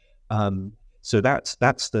to. So that's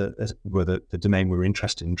the domain we're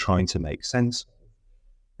interested in trying to make sense of.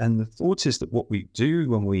 And the thought is that what we do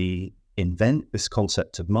when we invent this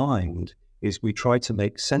concept of mind is we try to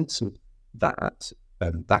make sense of that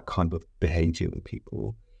kind of behavior in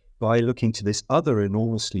people by looking to this other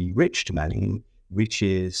enormously rich domain, which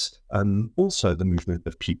is also the movement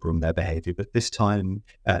of people and their behavior, but this time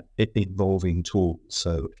involving tools.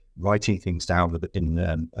 So writing things down in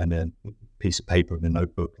a piece of paper in a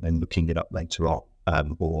notebook and then looking it up later on,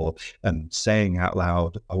 or saying out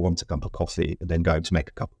loud, I want a cup of coffee, and then going to make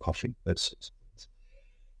a cup of coffee.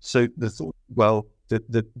 So the thought,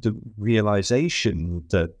 the realization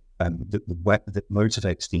that that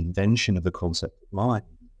motivates the invention of the concept of mind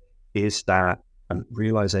is that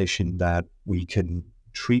realization that we can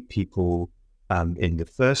treat people in the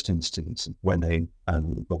first instance when they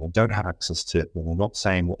don't have access to it, when they're not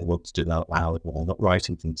saying what they want to do out loud, when they're not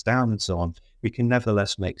writing things down and so on, we can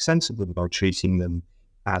nevertheless make sense of them by treating them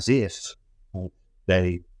as if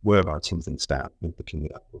they were writing things down, looking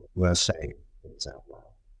it up, were saying things out loud.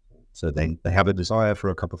 So they have a desire for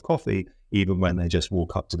a cup of coffee, even when they just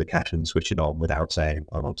walk up to the cash and switch it on without saying,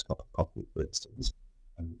 I want a cup of coffee, for instance.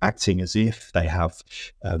 Acting as if they have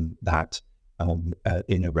that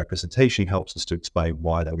in a representation helps us to explain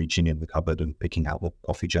why they're reaching in the cupboard and picking out the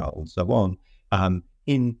coffee jar and so on,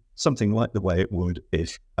 in something like the way it would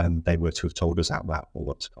if they were to have told us out loud, or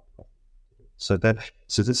what's a cup of coffee.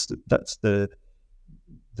 That's the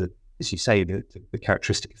as you say, the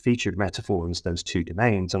characteristic feature of metaphor is those two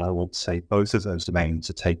domains, and I want to say both of those domains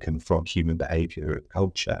are taken from human behavior and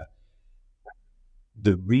culture.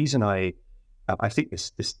 The reason I think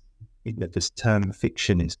this term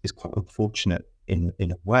fiction is quite unfortunate in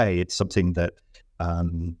a way. It's something that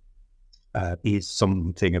is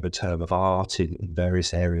something of a term of art in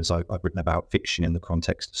various areas. I've written about fiction in the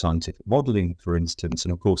context of scientific modeling, for instance,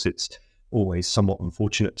 and of course it's always somewhat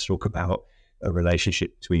unfortunate to talk about a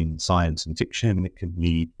relationship between science and fiction. It can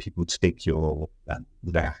lead people to think you're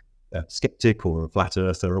a skeptic or a flat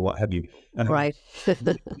earther or what have you. Right.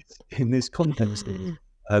 In this context,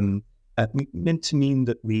 meant to mean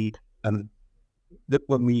that that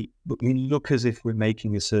when we look as if we're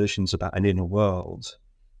making assertions about an inner world,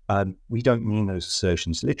 we don't mean those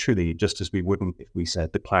assertions literally, just as we wouldn't if we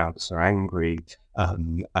said the clouds are angry, or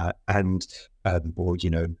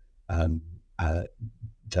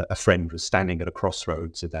that a friend was standing at a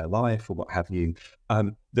crossroads in their life or what have you,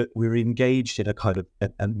 that we're engaged in a kind of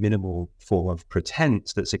a minimal form of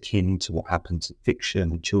pretense that's akin to what happens in fiction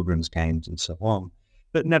and children's games and so on.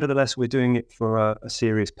 But nevertheless, we're doing it for a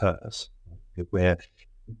serious purpose. We're,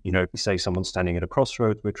 if we say someone's standing at a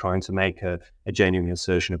crossroads, we're trying to make a genuine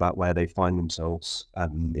assertion about where they find themselves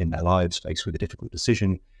in their lives, faced with a difficult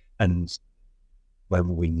decision. And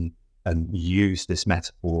when we use this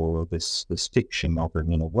metaphor or this fiction of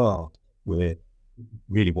an inner world, we're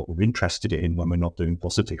really what we're interested in when we're not doing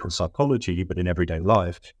philosophy or psychology, but in everyday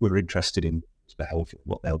life, we're interested in behavior,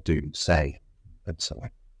 what they'll do, say, and so on.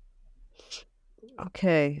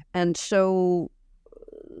 Okay. And so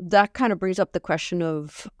that kind of brings up the question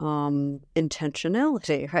of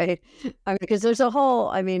intentionality, right? I mean, because there's a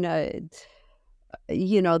whole,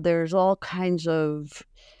 there's all kinds of,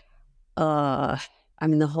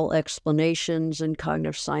 the whole explanations in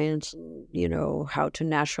cognitive science, how to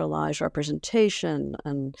naturalize representation.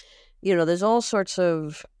 And, there's all sorts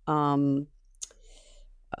of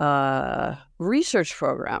research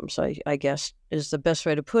programs, I guess is the best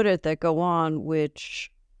way to put it, that go on, which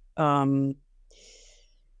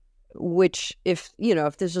if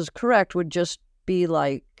this is correct, would just be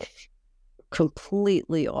like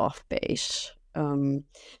completely off base.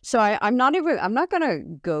 So I'm not going to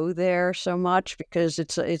go there so much because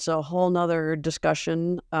it's a whole nother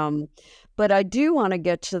discussion. But I do want to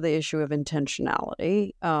get to the issue of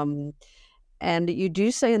intentionality. And you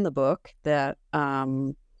do say in the book that,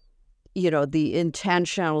 the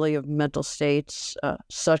intentionality of mental states,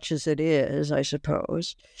 such as it is, I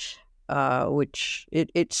suppose, which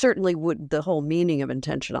it certainly would, the whole meaning of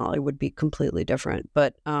intentionality would be completely different,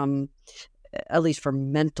 but at least for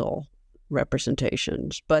mental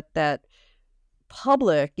representations, but that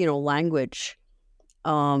public, language,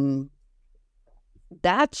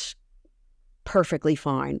 that's perfectly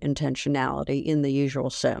fine intentionality in the usual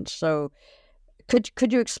sense. So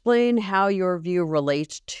could you explain how your view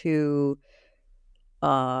relates to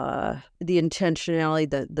the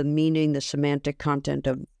intentionality, the meaning, the semantic content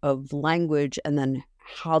of language, and then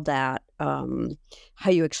how that how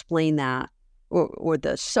you explain that, or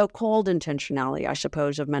the so-called intentionality, I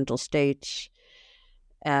suppose, of mental states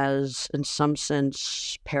as, in some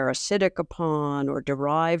sense, parasitic upon or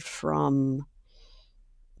derived from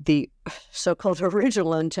the so-called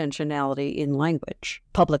original intentionality in language,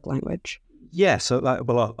 public language. Yeah, so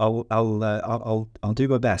I'll do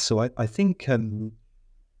my best. So I think,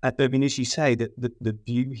 as you say, that the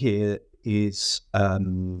view here is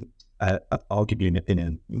arguably in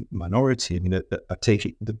a minority. I mean, I take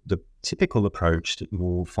it, the typical approach that you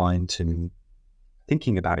will find to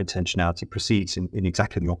thinking about intentionality proceeds in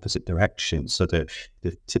exactly the opposite direction. So the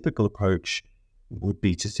typical approach would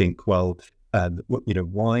be to think, well,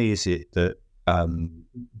 why is it that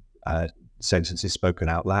sentences spoken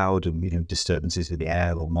out loud and disturbances in the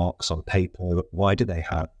air or marks on paper, why do they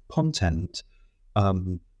have content?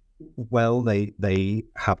 Well, they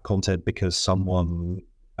have content because someone,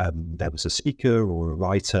 there was a speaker or a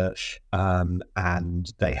writer,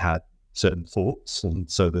 and they had certain thoughts, and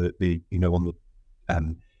so the on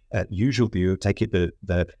the usual view, take it the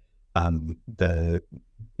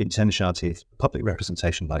intentionality of public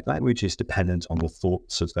representation like language is dependent on the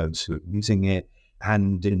thoughts of those who are using it.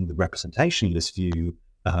 And in the representationalist view,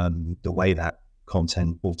 the way that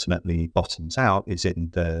content ultimately bottoms out is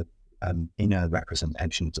in the inner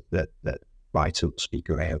representations that writer or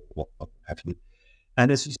speaker or what have you.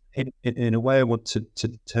 And as in a way, I want to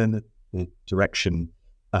turn the direction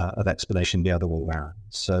of explanation the other way around.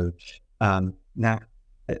 So now,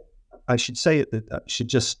 I should say that I should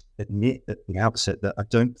just admit at the outset that I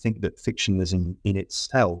don't think that fictionalism in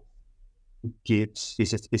itself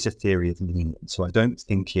is a theory of meaning. So I don't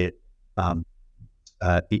think it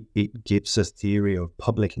gives a theory of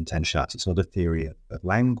public intentionality. It's not a theory of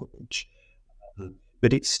language,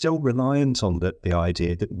 but it's still reliant on the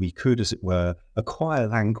idea that we could, as it were, acquire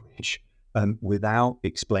language without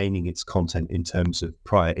explaining its content in terms of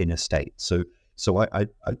prior inner state. So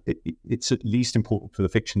it's at least important for the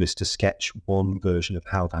fictionist to sketch one version of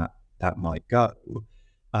how that might go.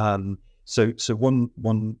 So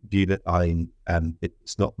one view that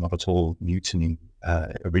it's not at all new to me,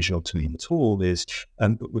 original to me at all, is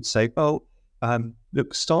would say, well,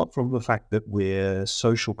 look, start from the fact that we're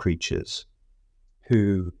social creatures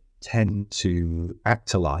who tend to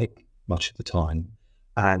act alike much of the time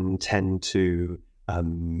and tend to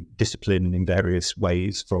discipline in various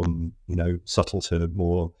ways, from subtle to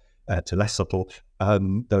more to less subtle,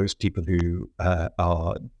 those people who are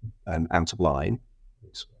out of line.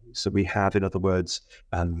 So we have, in other words,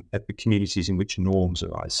 communities in which norms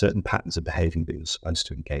arise, certain patterns of behaving that you're supposed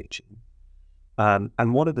to engage in.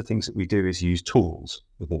 And one of the things that we do is use tools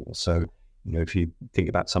with all. So, if you think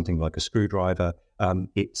about something like a screwdriver,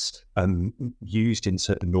 it's used in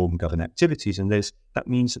certain norm-governed activities, and that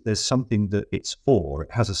means that there's something that it's for.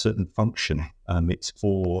 It has a certain function. It's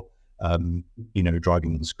for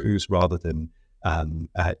driving the screws rather than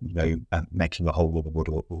making a hole of wood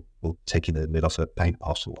or taking the lid off a paint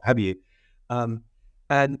pot or what have you. And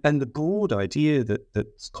the broad idea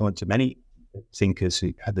that's common to many thinkers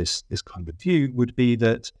who have this kind of view would be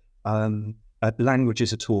that language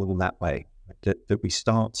is a tool in that way, that we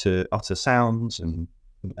start to utter sounds and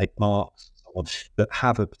make marks that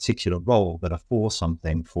have a particular role, that are for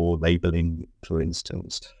something, for labeling, for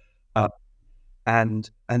instance. And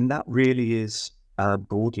that really is,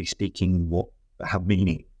 broadly speaking, how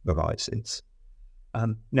meaning arises.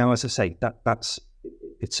 Now, as I say,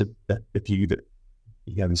 it's a view that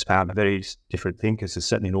inspired various different thinkers. There's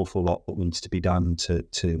certainly an awful lot that needs to be done to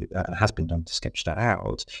has been done to sketch that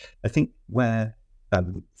out. I think where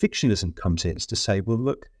fictionalism comes in is to say, well,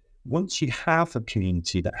 look, once you have a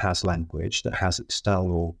community that has language, that has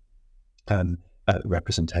external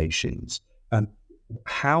representations,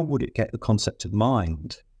 how would it get the concept of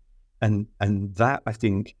mind? And that, I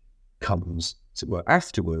think, comes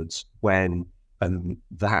afterwards, when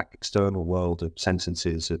that external world of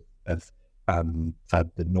sentences, of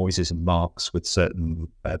the noises and marks with certain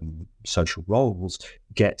social roles,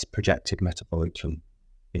 gets projected metaphorically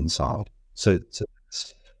inside. So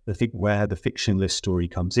that's, I think, where the fictionalist story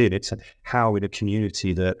comes in. It's how, in a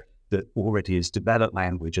community that already has developed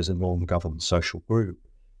language as a norm-governed social group,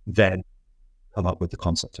 then come up with the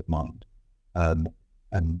concept of mind.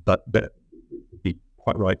 But it'd be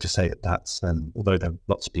quite right to say that's, although there are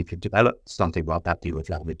lots of people who developed something like that view of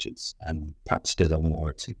languages, and perhaps still a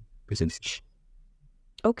minority.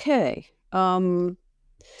 Okay.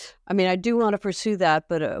 I do want to pursue that,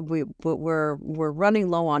 but we're running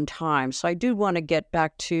low on time. So I do want to get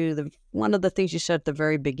back to one of the things you said at the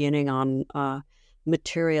very beginning on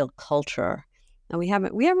material culture. And we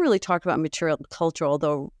haven't really talked about material culture,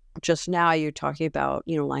 although just now you're talking about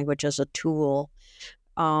language as a tool.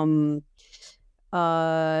 Can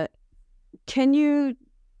you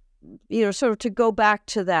sort of, to go back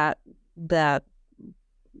to that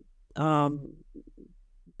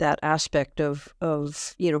aspect of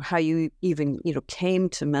how you even came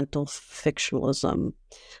to mental fictionalism?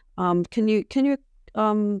 Can you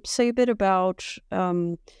say a bit about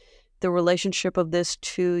the relationship of this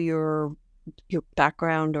to your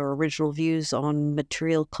background or original views on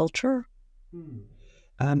material culture?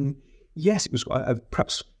 Yes, it was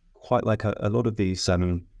perhaps quite like a lot of these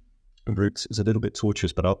routes. It's a little bit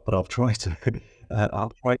tortuous, but I'll try to.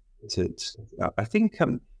 I think,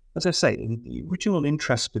 as I say, the original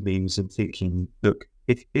interest for me was in thinking, look,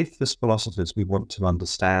 if as philosophers we want to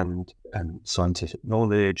understand scientific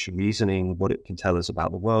knowledge, reasoning, what it can tell us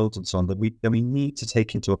about the world and so on, then we need to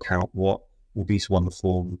take into account what all these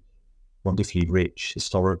wonderfully rich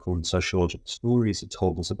historical and sociological stories are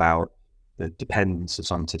told us about the dependence of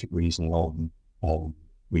scientific reasoning on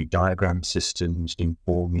diagram systems, in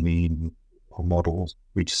formulae, or models,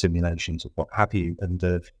 reach simulations, or what have you, and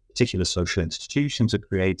the particular social institutions that are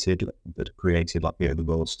created, like the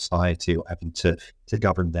world society, or having to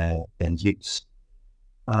govern their use.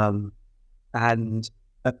 And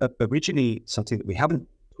originally, something that we haven't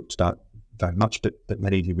talked about very much, but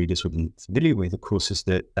many of your readers will be familiar with, of course, is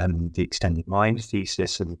the extended mind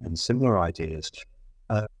thesis and similar ideas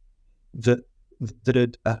that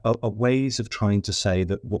are ways of trying to say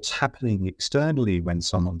that what's happening externally when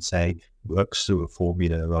someone, say, works through a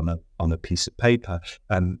formula on a piece of paper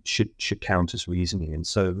should count as reasoning. And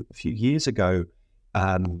so a few years ago,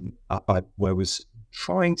 what I was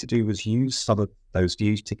trying to do was use some of those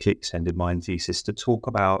views to extended mind thesis to talk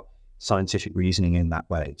about scientific reasoning in that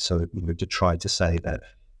way. So to try to say that,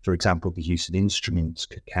 for example, the use of instruments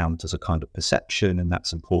could count as a kind of perception, and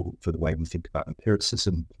that's important for the way we think about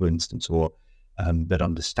empiricism, for instance, or that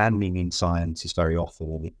understanding in science is very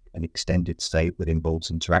often an extended state that involves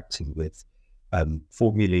interacting with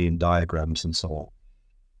formulae and diagrams and so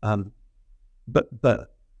on. But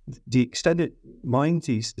the extended mind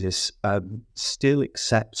thesis still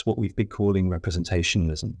accepts what we've been calling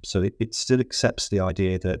representationalism. So it still accepts the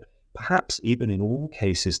idea that perhaps even in all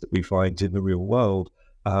cases that we find in the real world,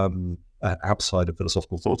 outside of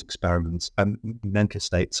philosophical thought experiments, mental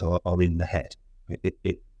states are in the head.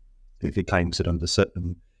 It claims that under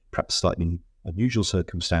certain, perhaps slightly unusual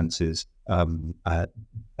circumstances,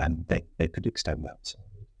 and they could extend that.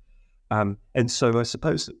 And so I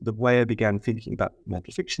suppose the way I began thinking about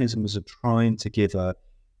mental fictionism was of trying to give a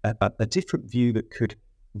different view that could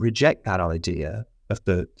reject that idea of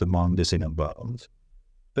the mind as in a world,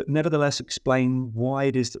 but nevertheless explain why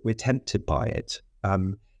it is that we're tempted by it.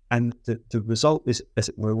 And the result is, as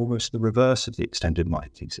it were, almost the reverse of the extended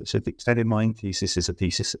mind thesis. So the extended mind thesis is a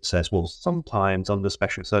thesis that says, well, sometimes under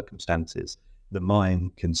special circumstances, the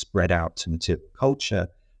mind can spread out to material culture.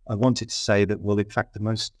 I wanted to say that, well, in fact, the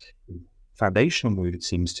most foundational move, it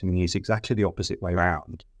seems to me, is exactly the opposite way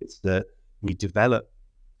around. It's that we develop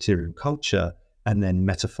material culture and then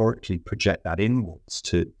metaphorically project that inwards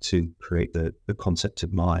to create the concept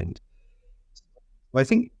of mind. Well, I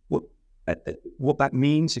think what that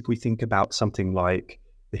means, if we think about something like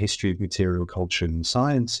the history of material culture and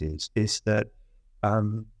sciences, is that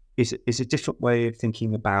is a different way of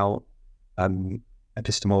thinking about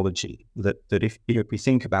epistemology. That if we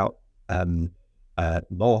think about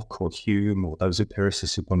Locke or Hume or those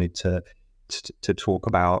empiricists who wanted to talk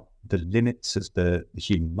about the limits of the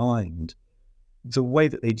human mind, the way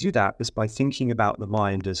that they do that is by thinking about the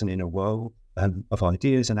mind as an inner world of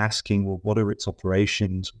ideas and asking, well, what are its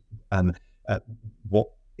operations? What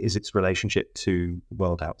is its relationship to the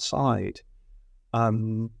world outside?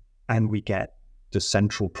 And we get the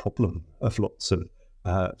central problem of lots of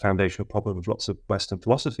foundational problem of lots of Western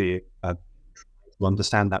philosophy to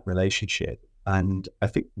understand that relationship. And I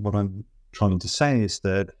think what I'm trying to say is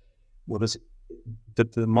that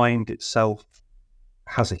that the mind itself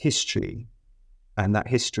has a history, and that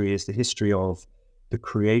history is the history of the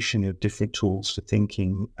creation of different tools for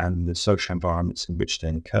thinking and the social environments in which they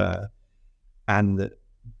occur. And that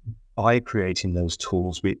by creating those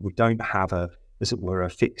tools, we don't have as it were, a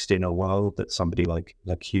fixed inner world that somebody like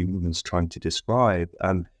Hume was trying to describe.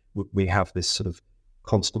 We have this sort of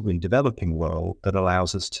constantly developing world that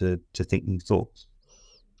allows us to think new thoughts.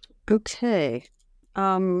 Okay.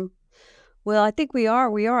 Well, I think we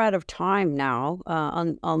are out of time now,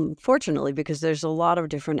 unfortunately, because there's a lot of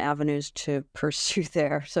different avenues to pursue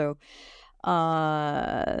there. So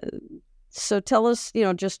tell us,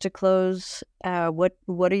 just to close, what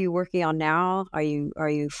are you working on now? Are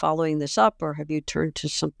you following this up, or have you turned to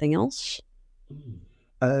something else?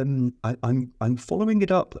 I'm following it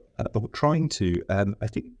up, or trying to. I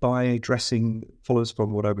think by addressing, follows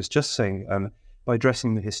from what I was just saying, by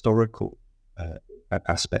addressing the historical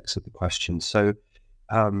aspects of the question. So,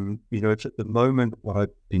 at the moment, what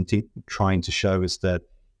I've been trying to show is that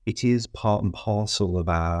it is part and parcel of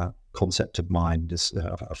our concept of mind, as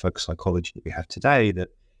our focused psychology that we have today, that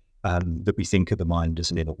we think of the mind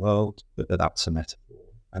as an inner world, that's a metaphor.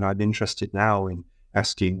 And I'm interested now in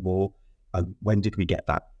asking, well, when did we get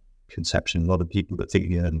that conception? A lot of people that think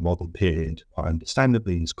in the modern period, quite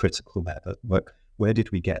understandably, is critical there, but where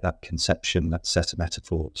did we get that conception, that set of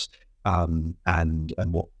metaphors, and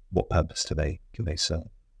what purpose do they serve?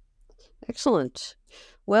 Excellent.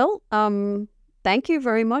 Well, thank you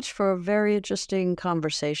very much for a very interesting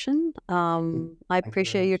conversation. I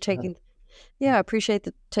appreciate you taking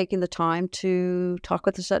the time to talk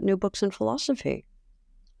with us at New Books in Philosophy.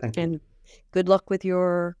 Thank you. And good luck with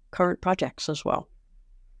your current projects as well.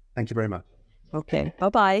 Thank you very much. Okay.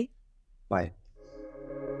 Bye-bye. Bye.